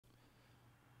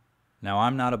Now,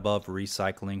 I'm not above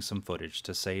recycling some footage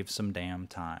to save some damn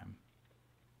time.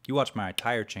 You watched my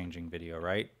tire changing video,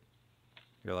 right?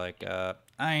 You're like, I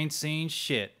ain't seen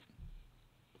shit.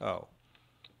 Oh,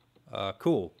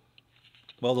 cool.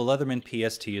 Well, the Leatherman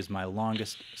PST is my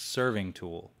longest serving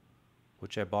tool,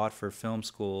 which I bought for film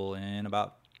school in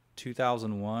about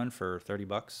 2001 for 30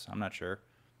 bucks. I'm not sure.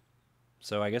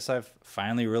 So I guess I've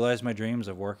finally realized my dreams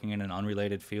of working in an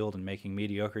unrelated field and making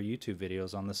mediocre YouTube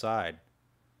videos on the side.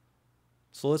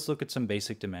 So let's look at some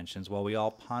basic dimensions while we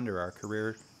all ponder our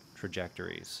career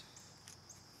trajectories.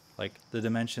 Like the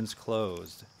dimensions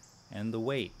closed and the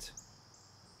weight.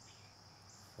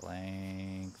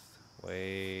 Length,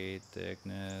 weight,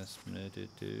 thickness,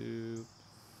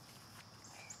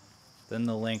 then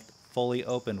the length fully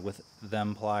opened with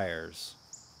them pliers.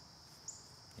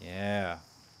 Yeah,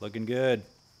 looking good.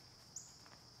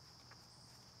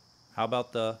 How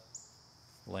about the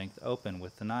length open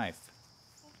with the knife?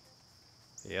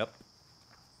 Yep.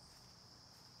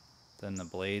 Then the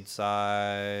blade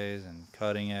size and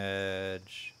cutting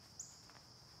edge.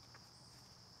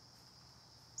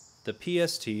 The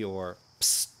PST or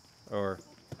PST or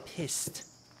PST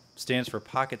stands for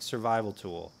Pocket Survival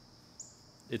Tool.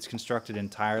 It's constructed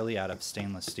entirely out of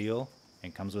stainless steel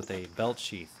and comes with a belt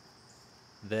sheath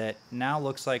that now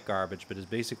looks like garbage but is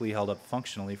basically held up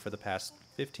functionally for the past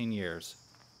 15 years.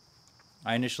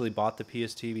 I initially bought the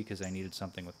PST because I needed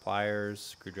something with pliers,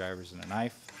 screwdrivers, and a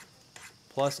knife.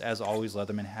 Plus, as always,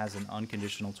 Leatherman has an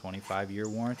unconditional 25-year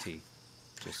warranty.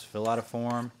 Just fill out a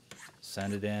form,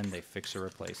 send it in, they fix or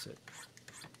replace it.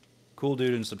 Cool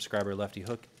dude and subscriber Lefty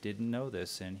Hook didn't know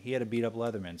this, and he had to beat up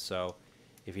Leatherman, so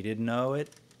if you didn't know it,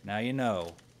 now you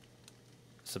know,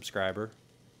 subscriber.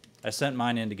 I sent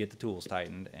mine in to get the tools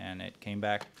tightened, and it came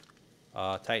back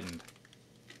tightened.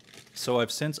 So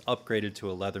I've since upgraded to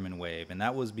a Leatherman Wave, and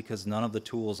that was because none of the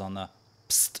tools on the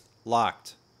PST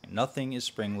locked. Nothing is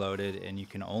spring-loaded, and you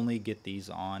can only get these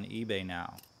on eBay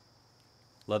now.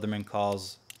 Leatherman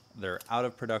calls their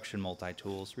out-of-production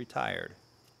multi-tools retired.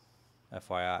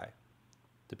 FYI.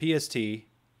 The PST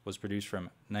was produced from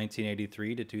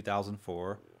 1983 to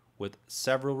 2004 with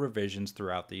several revisions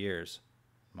throughout the years.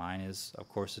 Mine is, of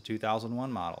course, the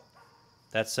 2001 model.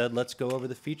 That said, let's go over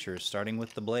the features, starting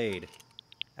with the blade.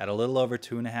 At a little over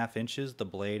 2.5 inches, the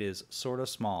blade is sort of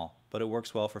small, but it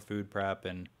works well for food prep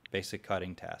and basic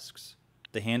cutting tasks.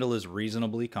 The handle is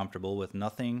reasonably comfortable with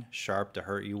nothing sharp to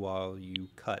hurt you while you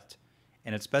cut.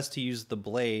 And it's best to use the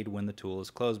blade when the tool is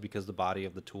closed because the body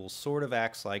of the tool sort of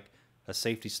acts like a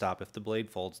safety stop if the blade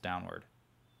folds downward,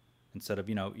 instead of,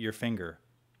 your finger.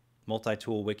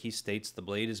 Multitool Wiki states the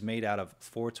blade is made out of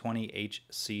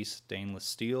 420HC stainless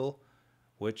steel,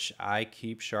 which I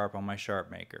keep sharp on my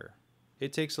sharp maker.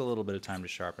 It takes a little bit of time to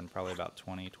sharpen, probably about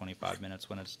 20-25 minutes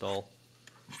when it's dull.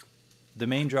 The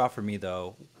main draw for me,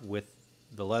 though, with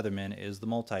the Leatherman is the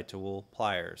Multitool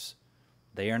pliers.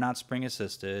 They are not spring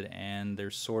assisted, and they're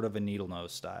sort of a needle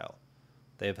nose style.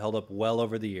 They have held up well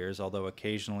over the years, although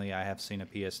occasionally I have seen a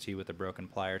PST with a broken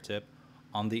plier tip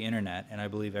on the internet, and I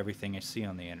believe everything I see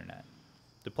on the internet.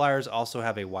 The pliers also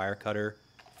have a wire cutter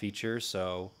feature,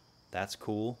 so that's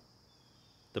cool.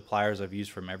 The pliers I've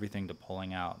used from everything to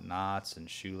pulling out knots and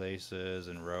shoelaces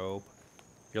and rope.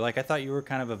 You're like, I thought you were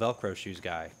kind of a Velcro shoes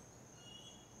guy.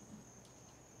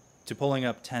 To pulling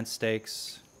up tent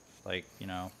stakes, like,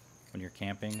 when you're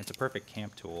camping, it's a perfect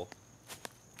camp tool.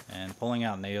 And pulling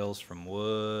out nails from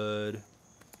wood,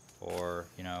 or,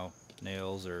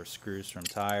 nails or screws from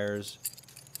tires.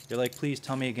 You're like, please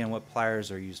tell me again what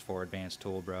pliers are used for, advanced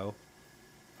tool bro.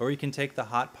 Or you can take the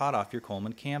hot pot off your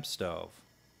Coleman camp stove.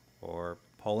 Or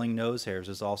pulling nose hairs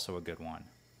is also a good one.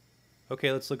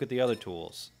 Okay, let's look at the other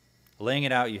tools. Laying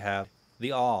it out, you have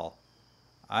the awl.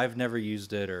 I've never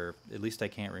used it, or at least I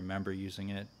can't remember using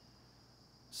it.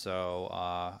 So,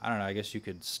 I don't know, I guess you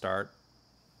could start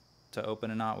to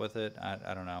open a knot with it.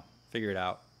 I don't know. Figure it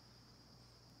out.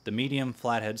 The medium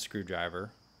flathead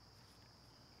screwdriver.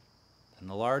 Then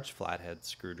the large flathead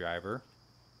screwdriver.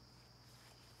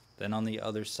 Then on the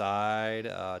other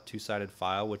side, two-sided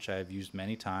file, which I've used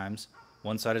many times.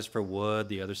 One side is for wood,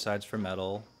 the other side's for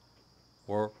metal.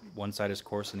 Or one side is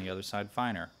coarse and the other side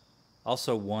finer.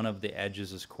 Also, one of the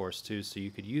edges is coarse too, so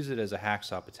you could use it as a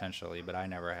hacksaw potentially, but I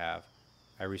never have.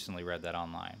 I recently read that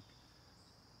online.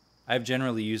 I've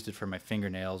generally used it for my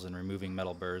fingernails and removing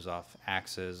metal burrs off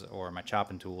axes or my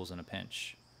chopping tools in a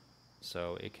pinch.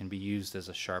 So it can be used as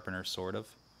a sharpener, sort of.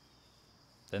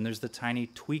 Then there's the tiny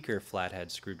tweaker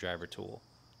flathead screwdriver tool,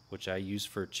 which I use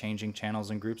for changing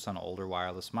channels and groups on older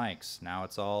wireless mics. Now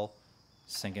it's all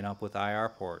syncing up with IR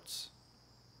ports.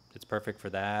 It's perfect for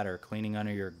that or cleaning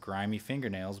under your grimy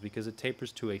fingernails because it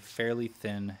tapers to a fairly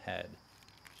thin head.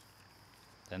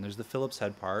 Then there's the Phillips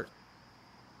head part.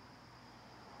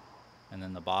 And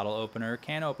then the bottle opener,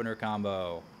 can opener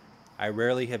combo. I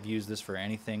rarely have used this for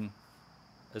anything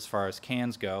as far as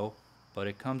cans go, but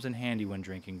it comes in handy when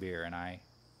drinking beer, and I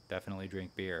definitely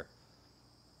drink beer.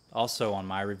 Also, on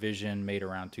my revision made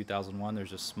around 2001,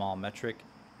 there's a small metric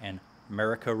and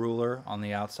America ruler on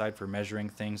the outside for measuring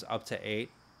things up to 8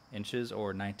 inches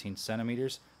or 19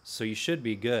 centimeters, so you should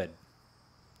be good.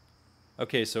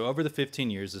 Okay, so over the 15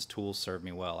 years, this tool served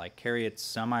me well. I carry it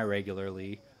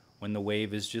semi-regularly when the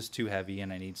Wave is just too heavy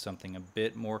and I need something a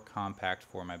bit more compact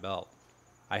for my belt.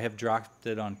 I have dropped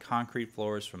it on concrete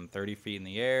floors from 30 feet in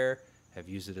the air, have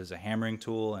used it as a hammering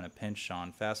tool and a pinch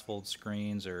on fast fold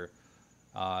screens, or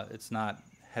it's not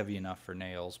heavy enough for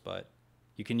nails, but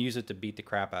you can use it to beat the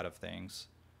crap out of things.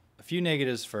 A few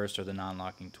negatives first are the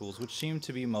non-locking tools, which seem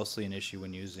to be mostly an issue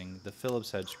when using the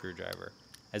Phillips head screwdriver,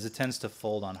 as it tends to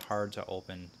fold on hard to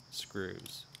open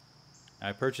screws. Now,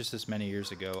 I purchased this many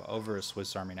years ago over a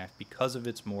Swiss Army knife because of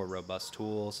its more robust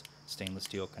tools, stainless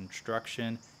steel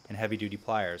construction, and heavy-duty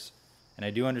pliers. And I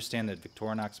do understand that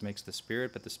Victorinox makes the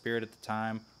Spirit, but the Spirit at the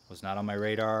time was not on my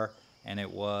radar, and it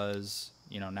was,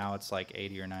 now it's like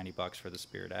 80 or 90 bucks for the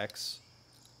Spirit X.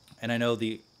 And I know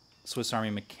the Swiss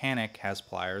Army Mechanic has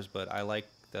pliers, but I like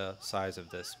the size of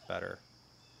this better.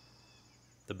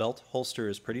 The belt holster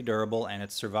is pretty durable, and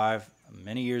it's survived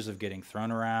many years of getting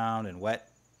thrown around and wet,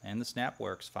 and the snap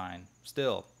works fine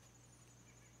still.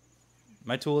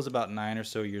 My tool has about 9 or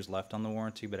so years left on the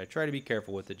warranty, but I try to be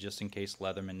careful with it just in case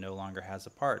Leatherman no longer has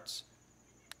the parts.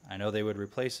 I know they would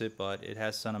replace it, but it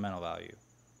has sentimental value.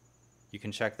 You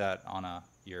can check that on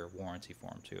your warranty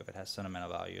form too. If it has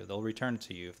sentimental value, they'll return it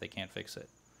to you if they can't fix it.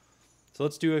 So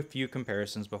let's do a few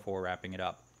comparisons before wrapping it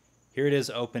up. Here it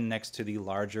is open next to the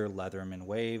larger Leatherman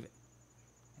Wave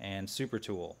and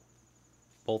Supertool.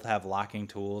 Both have locking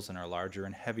tools and are larger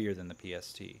and heavier than the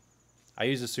PST. I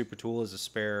use the Supertool as a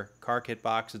spare car kit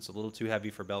box. It's a little too heavy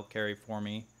for belt carry for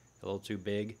me, a little too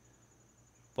big,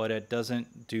 but it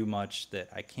doesn't do much that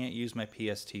I can't use my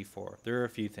PST for. There are a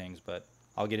few things, but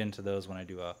I'll get into those when I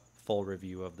do a full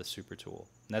review of the Supertool.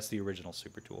 And that's the original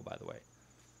Supertool, by the way.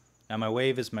 Now, my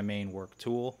Wave is my main work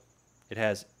tool. It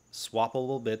has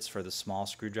swappable bits for the small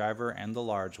screwdriver and the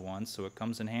large one, so it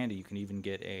comes in handy. You can even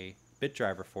get a bit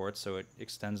driver for it, so it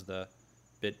extends the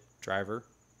bit driver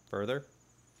further.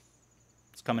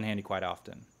 It's come in handy quite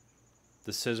often.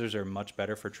 The scissors are much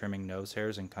better for trimming nose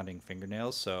hairs and cutting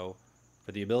fingernails, so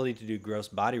for the ability to do gross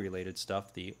body related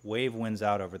stuff, the Wave wins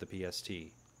out over the PST,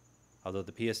 although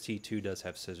the PST too does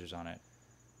have scissors on it.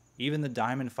 Even the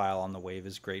diamond file on the Wave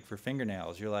is great for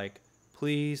fingernails. You're like,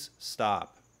 please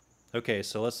stop. Okay,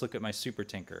 so let's look at my Super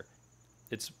Tinker.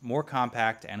 It's more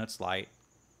compact and it's light.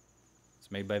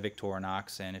 It's made by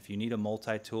Victorinox, and if you need a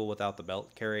multi-tool without the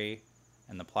belt carry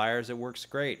and the pliers, it works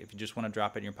great if you just want to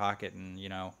drop it in your pocket and,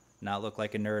 not look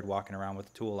like a nerd walking around with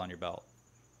a tool on your belt.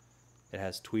 It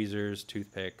has tweezers,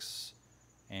 toothpicks,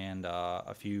 and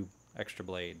a few extra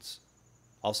blades.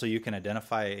 Also, you can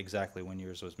identify exactly when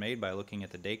yours was made by looking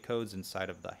at the date codes inside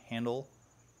of the handle.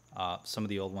 Some of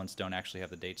the old ones don't actually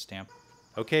have the date stamp.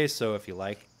 Okay, so if you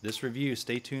like this review,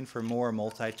 stay tuned for more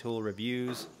multi-tool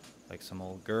reviews, like some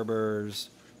old Gerbers,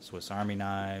 Swiss Army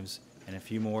knives, and a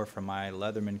few more from my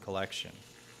Leatherman collection.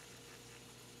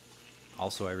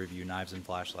 Also, I review knives and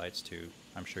flashlights too.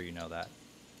 I'm sure you know that.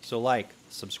 So like,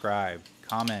 subscribe,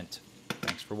 comment.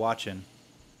 Thanks for watching.